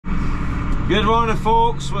Good morning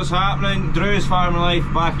folks, what's happening? Drew's Farm Life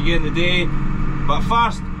back again today. But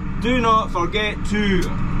first, do not forget to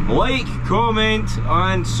like, comment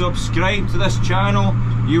and subscribe to this channel.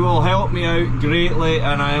 You will help me out greatly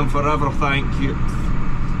and I am forever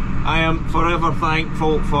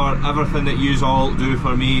thankful for everything that you all do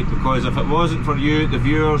for me, because if it wasn't for you, the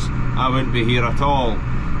viewers, I wouldn't be here at all.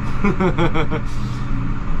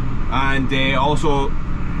 And also,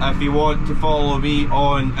 if you want to follow me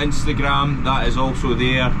on Instagram, that is also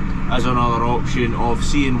there as another option of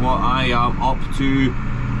seeing what I am up to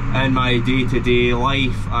in my day-to-day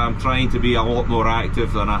life. I'm trying to be a lot more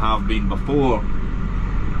active than I have been before.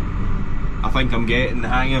 I think I'm getting the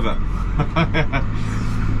hang of it.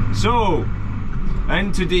 So,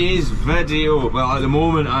 in today's video, well, at the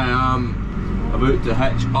moment I am about to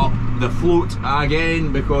hitch up the float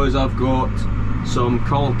again because I've got some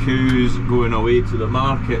cull coos going away to the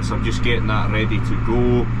markets. I'm just getting that ready to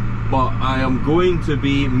go. But I am going to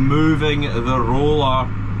be moving the roller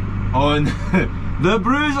on the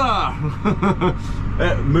Bruiser.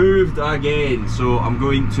 It moved again, so I'm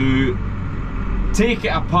going to take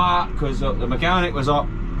it apart because the mechanic was up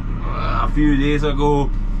a few days ago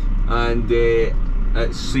and it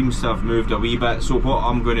seems to have moved a wee bit. So what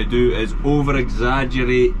I'm going to do is over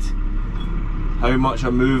exaggerate how much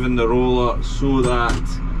I'm moving the roller so that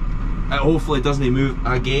it hopefully doesn't move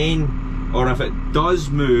again, or if it does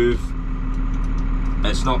move,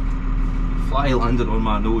 it's not fly landing on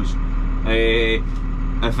my nose.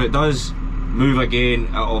 If it does move again,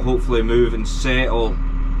 it'll hopefully move and settle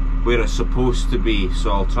where it's supposed to be. So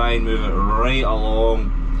I'll try and move it right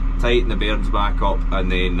along, tighten the bearings back up,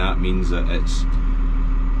 and then that means that it's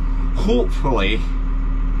hopefully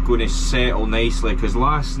going to settle nicely. Because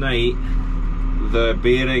last night the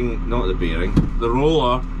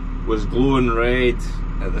roller was glowing red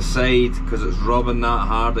at the side because it's rubbing that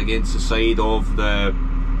hard against the side of the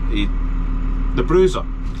Bruiser.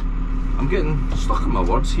 I'm getting stuck in my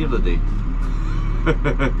words here today.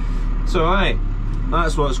 So aye,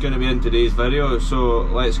 that's what's going to be in today's video, so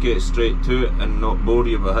let's get straight to it and not bore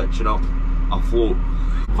you by hitching up a float.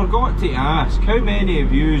 Forgot to ask, how many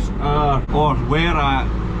of you are or were at,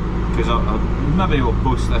 because maybe we'll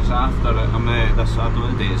post this after it, I don't know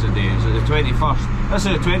what day it's the day, is it the 21st? This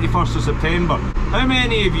is the 21st of September. How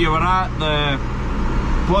many of you were at the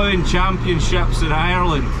ploughing championships in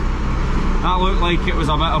Ireland? That looked like it was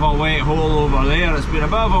a bit of a wet hole over there. It's been a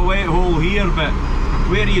bit of a wet hole here, but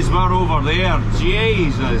where you were over there,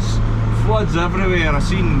 Jesus, floods everywhere. I've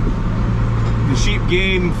seen the sheep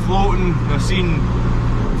game floating, I've seen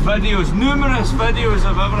videos, numerous videos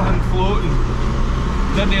of everything floating.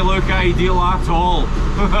 Didn't look ideal at all.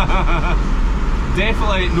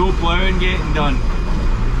 Definitely no ploughing getting done.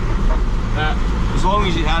 As long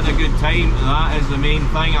as you had a good time, that is the main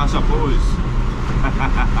thing, I suppose.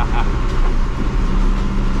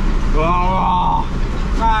 Oh,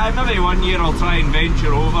 maybe one year I'll try and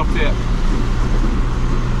venture over to it.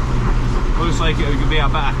 Looks like it would be a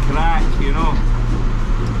bit of crack, you know.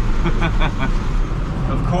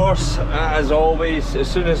 Of course, as always,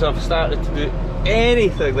 as soon as I've started to do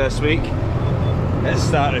anything this week, it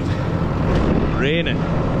started raining.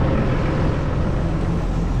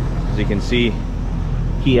 As you can see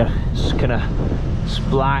here, it's kind of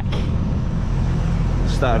black.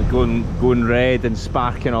 Started going red and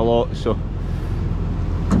sparking a lot, so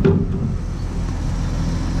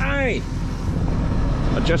aye,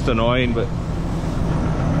 just annoying, but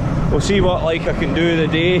we'll see what I can do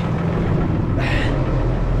today,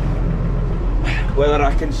 whether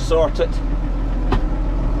I can sort it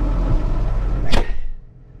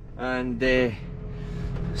and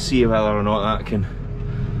see whether or not that can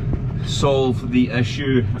solve the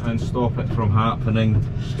issue and stop it from happening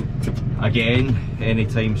again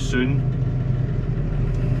anytime soon.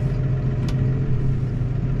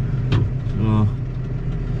 So,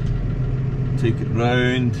 take it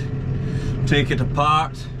round, take it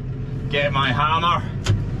apart, get my hammer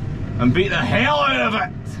and beat the hell out of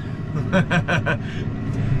it.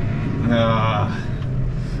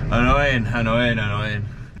 Annoying.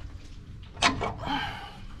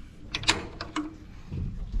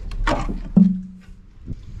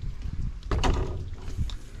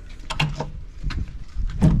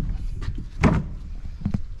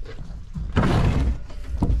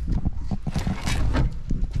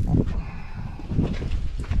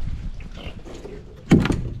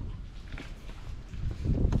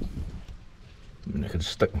 I can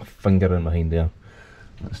stick my finger in behind there.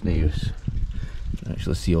 That's no use. You can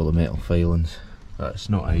actually see all the metal filings. That's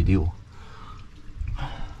not ideal.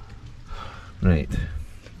 Right.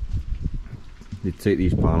 They take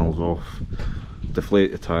these panels off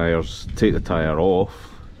deflate the tyres, take the tyre off,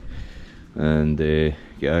 and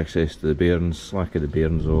get access to the bearings, slack the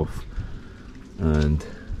bearings off, and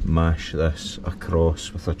mash this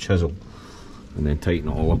across with a chisel, and then tighten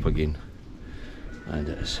it all up again. And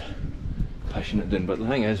it's pushing it down, but the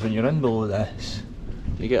thing is, when you're in below this,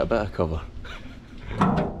 you get a bit of cover.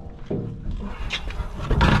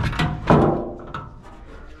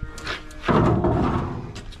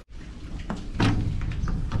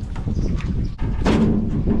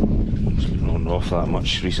 It's been on and off that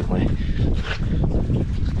much recently.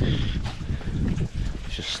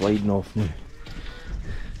 It's just sliding off now.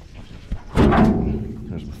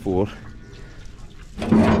 As before,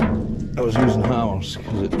 I was using hammers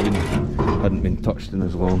because it hadn't been touched in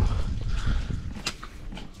as long.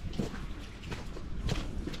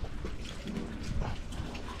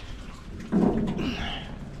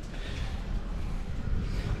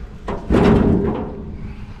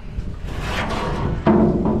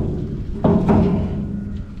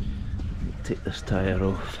 Take this tyre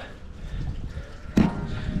off.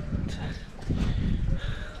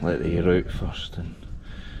 Let the air out first, and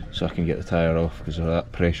so I can get the tyre off because they're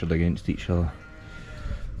that pressured against each other.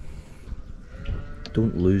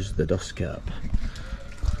 Don't lose the dust cap.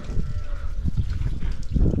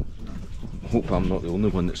 Hope I'm not the only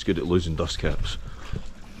one that's good at losing dust caps.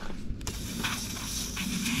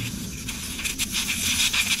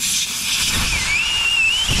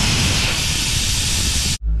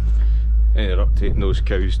 Ended up taking those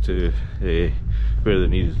cows to where they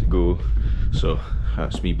needed to go, so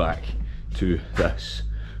that's me back to this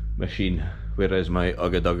machine. Where is my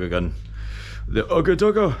Ugga Dugga gun? The Ugga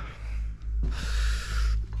Dugga!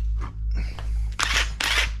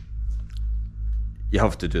 You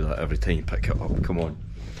have to do that every time you pick it up, come on.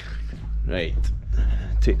 Right,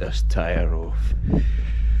 take this tyre off,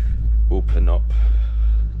 open up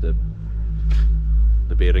the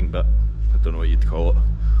bearing bit, I don't know what you'd call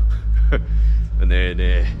it, and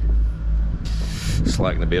then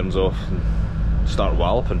slacken the bearings off and start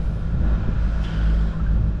walloping.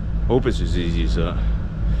 Hope it's as easy as that.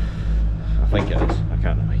 I think it is, I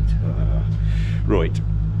can't mind. Right.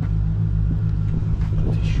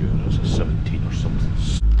 Pretty sure it's a 17 or something.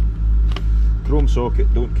 Chrome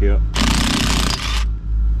socket, don't care.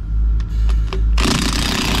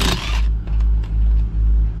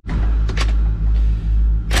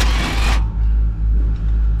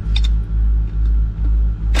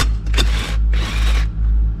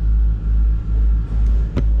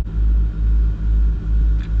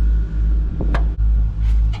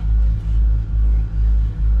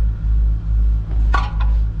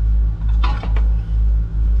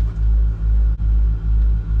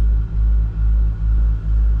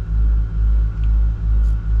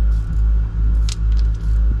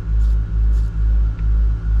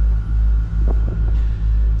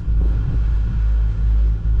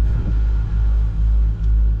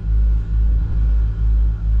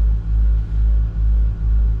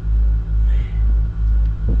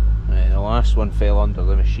 Last one fell under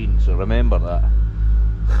the machine, so remember that.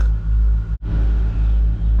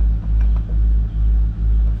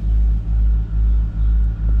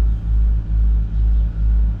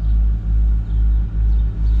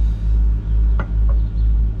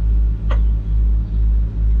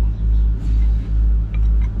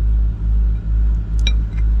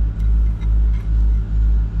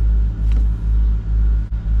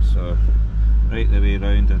 So, right the way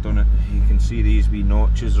round, I've done it. You can see these wee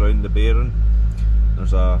notches round the bearing.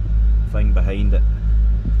 There's a thing behind it,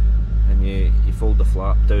 and you fold the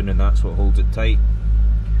flap down, and that's what holds it tight.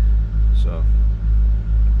 So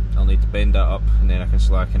I'll need to bend that up, and then I can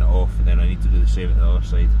slacken it off, and then I need to do the same at the other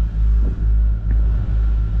side.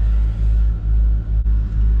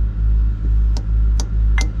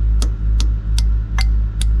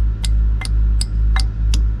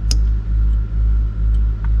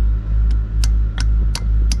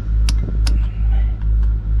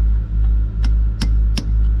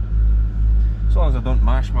 As long as I don't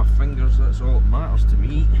mash my fingers, that's all that matters to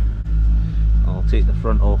me. I'll take the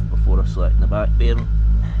front off before I slacken the back bearing,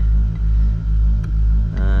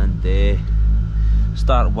 and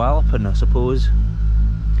start walloping, I suppose.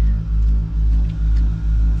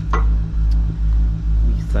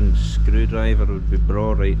 Wee thin screwdriver would be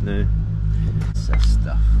braw right now. What's this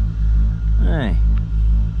stuff? Aye.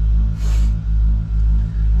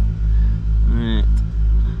 Right.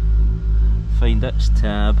 Find its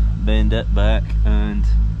tab, bend it back, and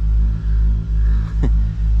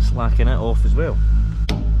slacken it off as well.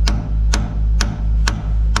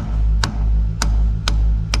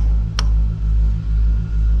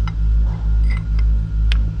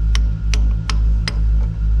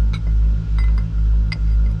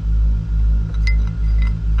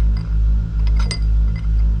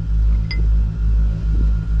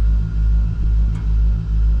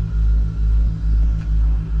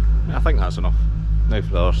 That's enough. Now for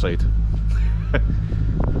the other side.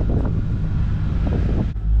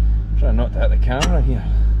 Try not to hit the camera here.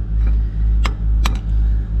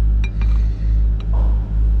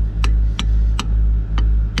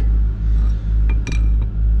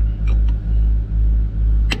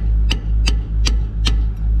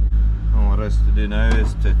 All there is to do now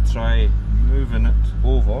is to try moving it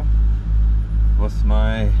over with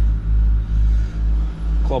my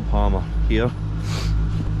club hammer here.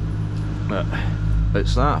 But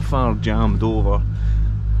it's that far jammed over,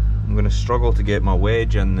 I'm going to struggle to get my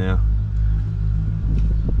wedge in there.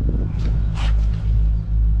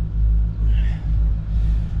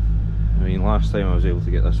 I mean, last time I was able to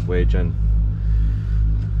get this wedge in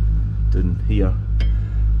here,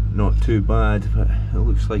 not too bad, but it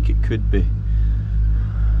looks like it could be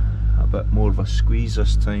a bit more of a squeeze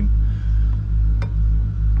this time.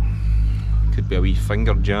 Could be a wee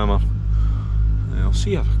finger jammer. I'll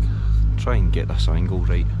see if I can try and get this angle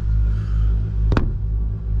right.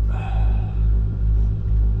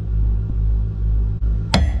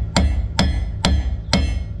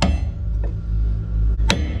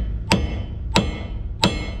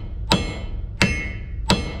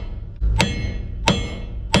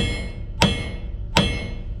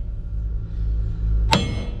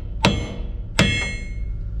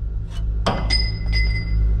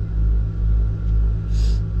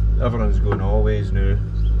 Everything's going always now.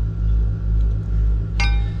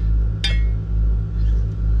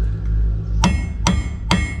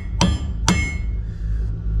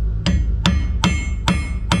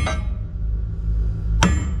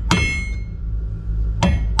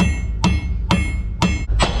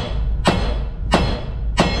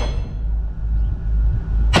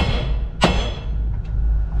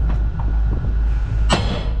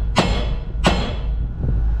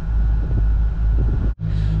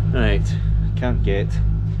 Right, can't get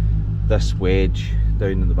this wedge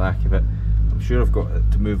down in the back of it. I'm sure I've got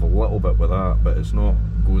it to move a little bit with that, but it's not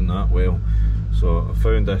going that well. So I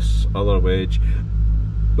found this other wedge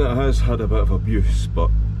that has had a bit of abuse,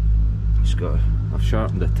 but I've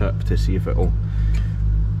sharpened the tip to see if it'll,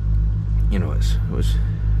 you know, it's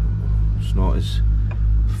not as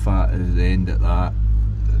fat as the end of that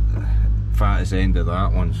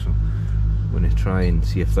one. So I'm going to try and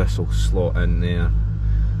see if this will slot in there.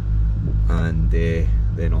 And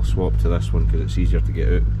then I'll swap to this one because it's easier to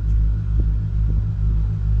get out,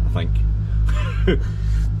 I think.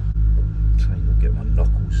 Try and not get my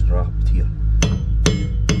knuckles wrapped here.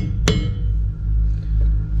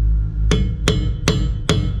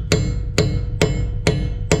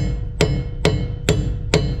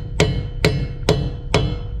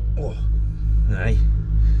 Oh, aye.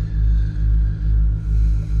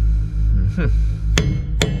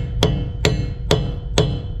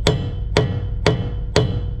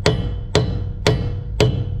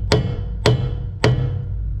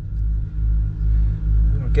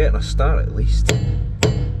 Getting a start at least.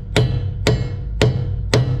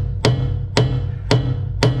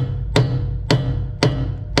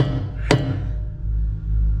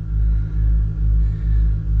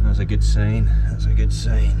 That's a good sign. That's a good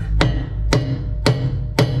sign.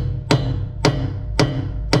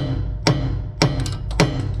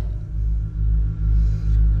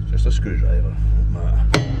 Just a screwdriver, won't matter.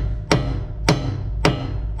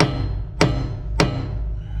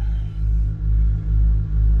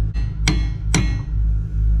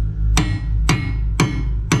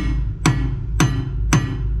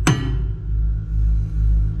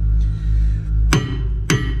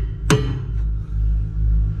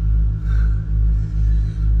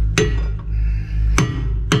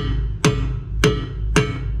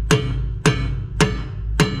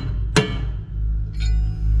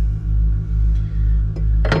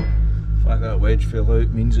 That wedge fell out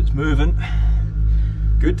means it's moving.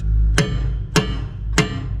 Good.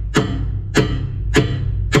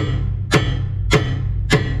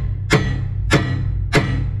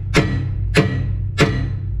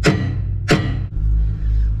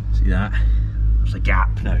 See that? There's a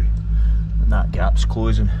gap now, and that gap's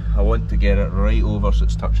closing. I want to get it right over so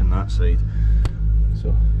it's touching that side.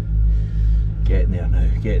 So, getting there now,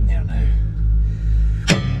 getting there now.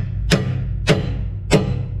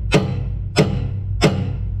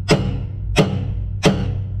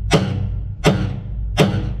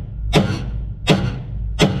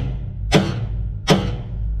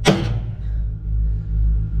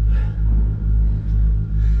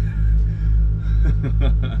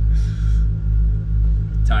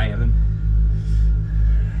 Tiring.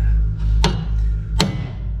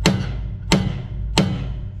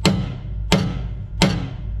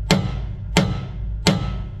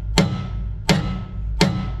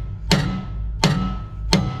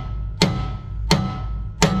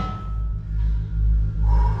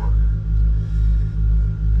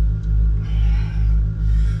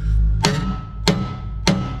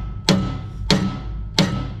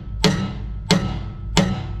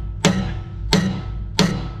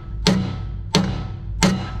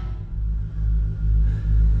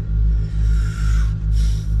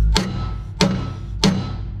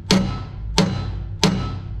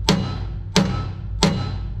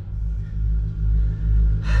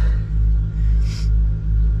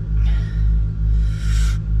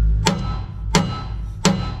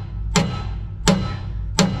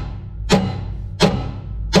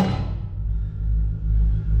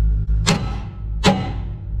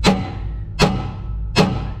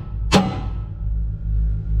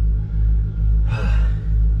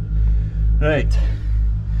 Right,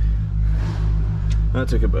 that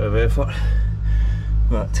took a bit of effort,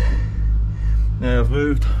 but now I've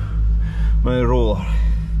moved my roller.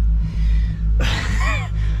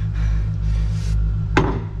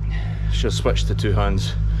 Should have switched to two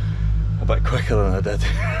hands a bit quicker than I did.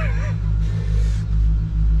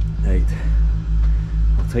 Right,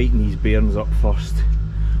 I'll tighten these bearings up first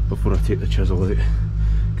before I take the chisel out,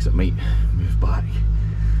 because it might move back,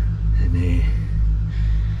 and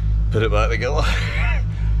put it back together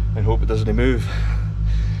and hope it doesn't move.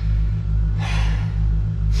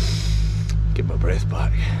 Get my breath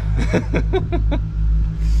back.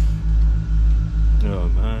 Oh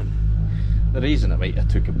man. The reason it might have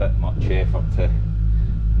took a bit much effort to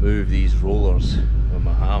move these rollers with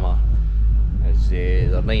my hammer is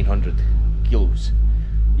they're 900 kilos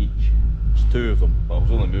each. There's two of them, but I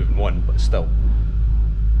was only moving one, but still.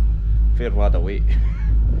 Fair wad of weight.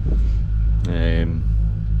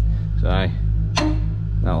 So aye,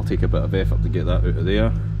 that'll take a bit of effort to get that out of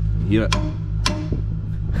there. You hear it?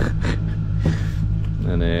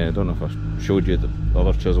 And I don't know if I showed you the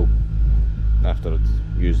other chisel after I'd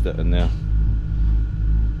used it in there.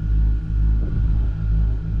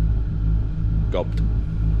 Gubbed.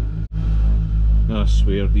 I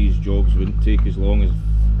swear these jobs wouldn't take as long as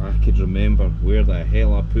I could remember where the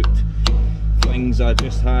hell I put things I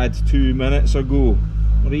just had 2 minutes ago,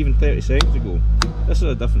 or even 30 seconds ago. This is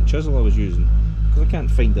a different chisel I was using, because I can't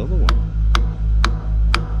find the other one.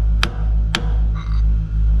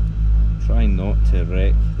 Trying not to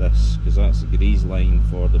wreck this, because that's the grease line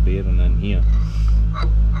for the bearing in here.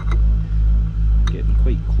 Getting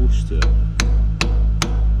quite close to it.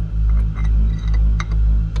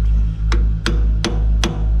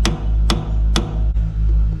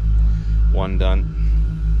 One done.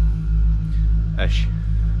 Ish.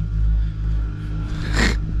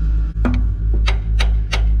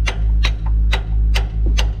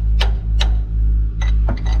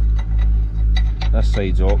 This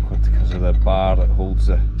side's awkward because of the bar that holds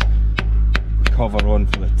the cover on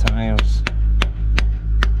for the tyres.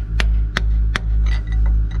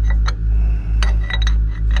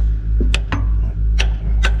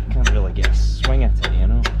 Can't really get a swing at it, you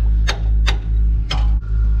know.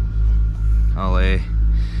 I'll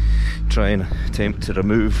try and attempt to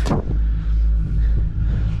remove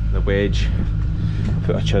the wedge,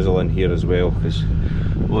 put a chisel in here as well, because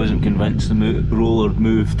I wasn't convinced the roller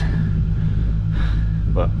moved,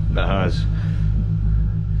 but it has.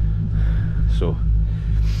 So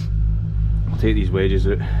I'll take these wedges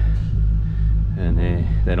out, and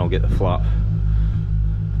then I'll get the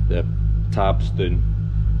tabs down,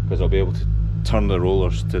 because I'll be able to turn the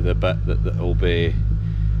rollers to the bit that'll be.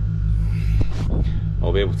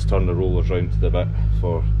 I'll be able to turn the rollers round to the bit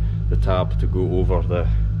for the tab to go over the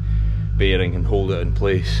bearing and hold it in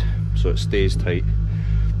place so it stays tight.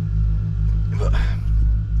 But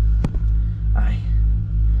aye,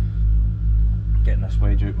 getting this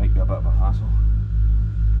wedge out might be a bit of a hassle.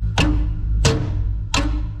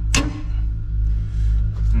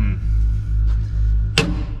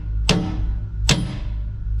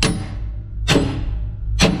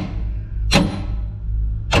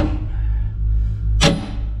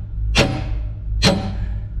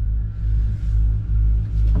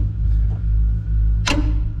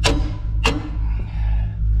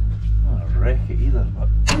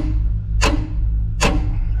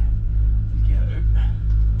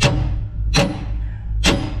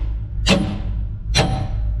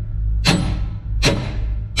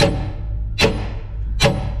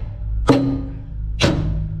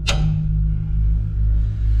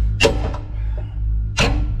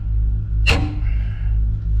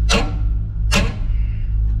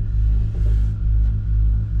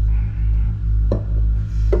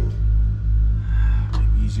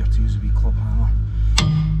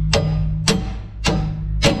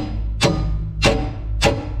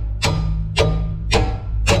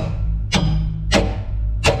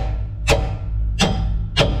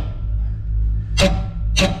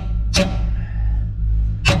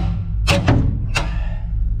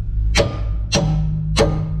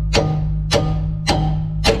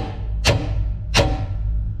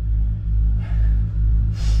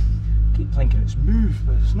 Thinking it's moved,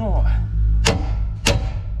 but it's not.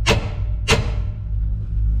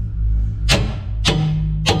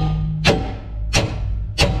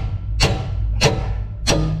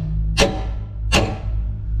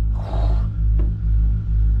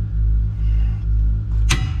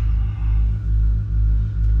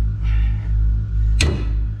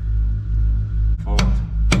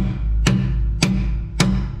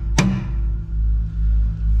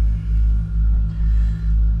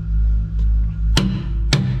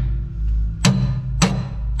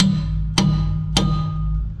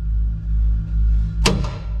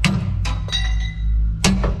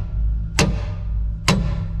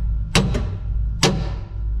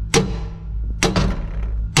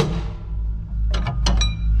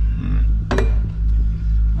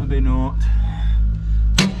 not.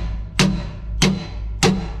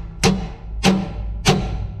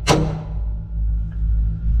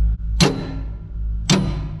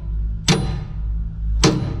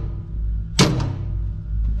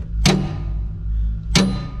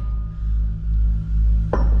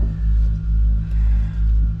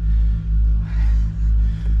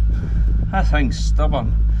 That thing's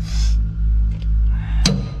stubborn.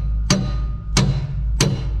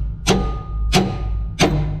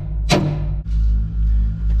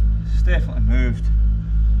 It's definitely moved.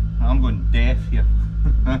 I'm going deaf here.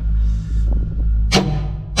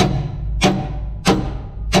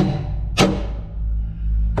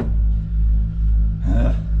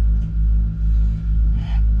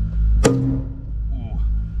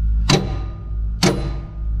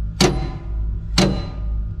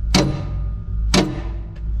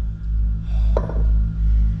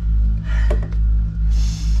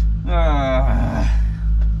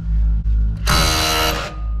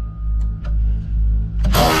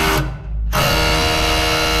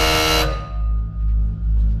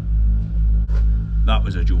 That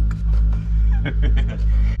was a joke.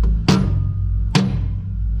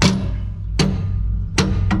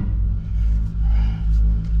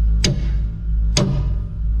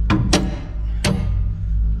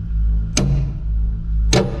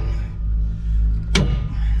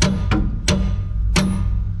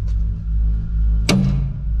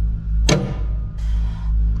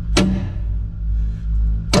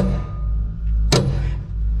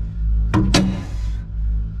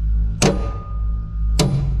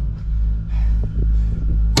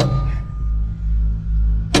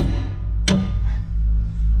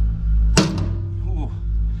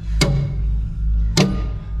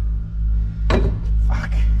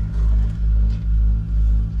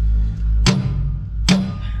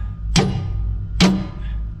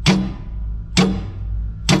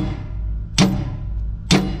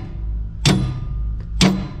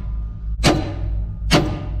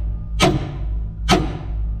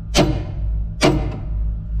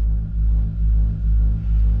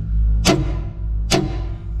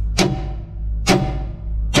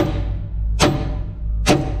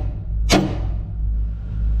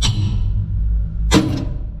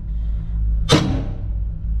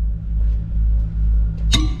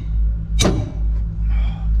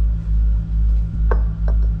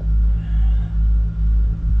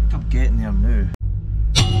 Getting there now.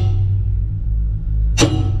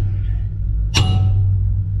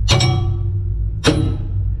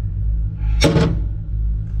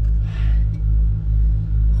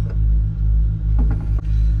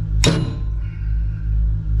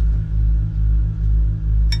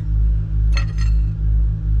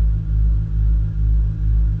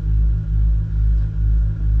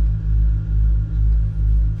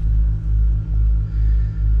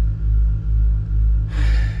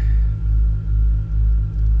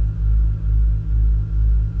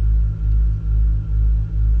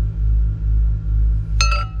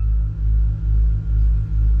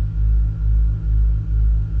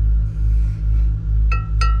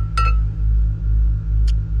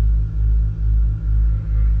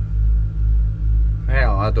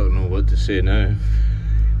 I don't know what to say now.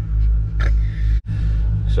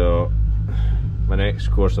 So my next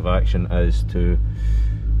course of action is to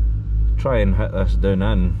try and hit this down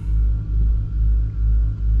in.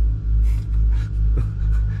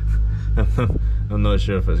 I'm not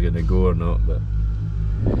sure if it's going to go or not, but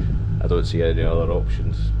I don't see any other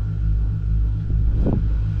options.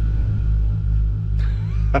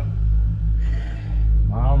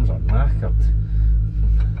 My arms are knackered.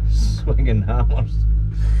 Swinging hammers.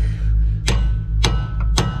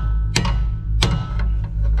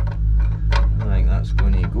 I think that's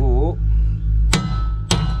going to go.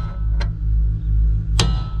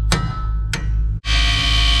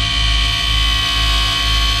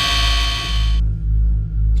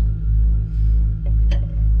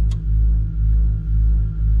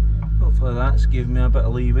 Hopefully that's given me a bit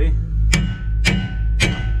of leeway.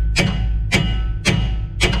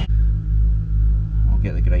 I'll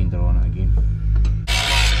get the grinder on it again.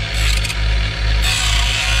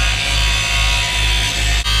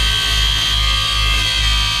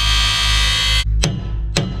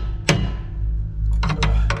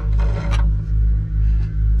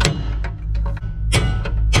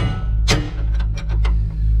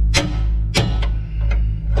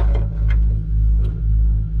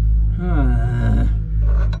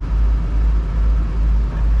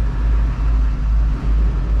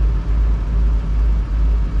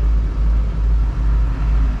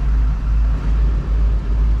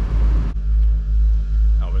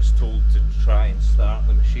 Told to try and start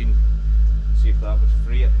the machine, see if that would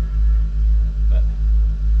free it.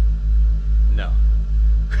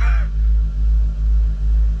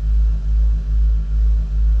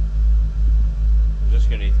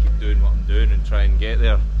 going to need to keep doing what I'm doing and try and get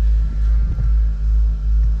there.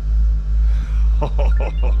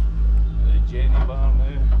 The Jenny bar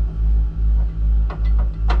now.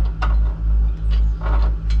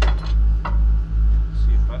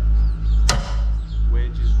 See if that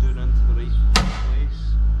wedge is down into the right place.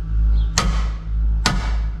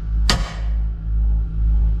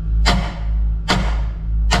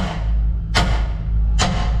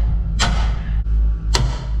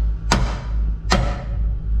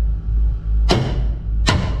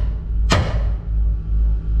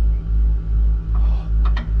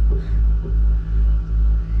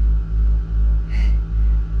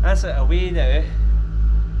 That's it away now,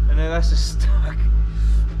 and now this is stuck.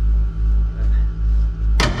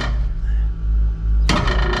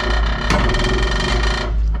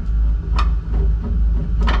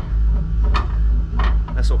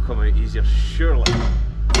 This will come out easier, surely.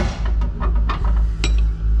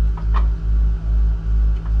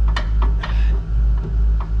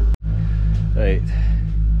 Right,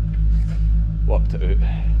 worked it out.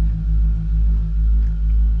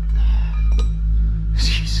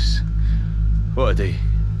 What a day.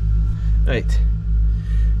 Right,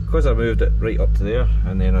 because I moved it right up to there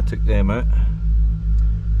and then I took them out,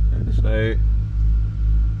 it's now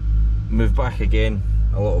moved back again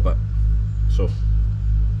a little bit, so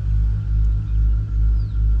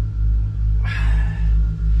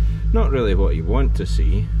not really what you want to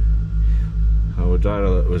see. I would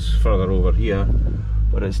rather it was further over here,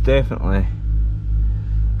 but it's definitely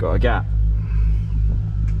got a gap.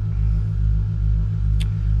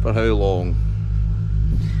 For how long?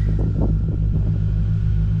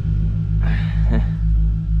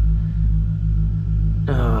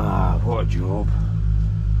 Ah, what a job.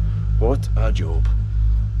 What a job.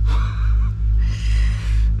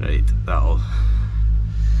 Right, that'll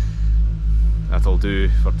do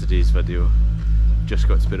for today's video. Just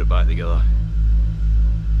got to put it back together.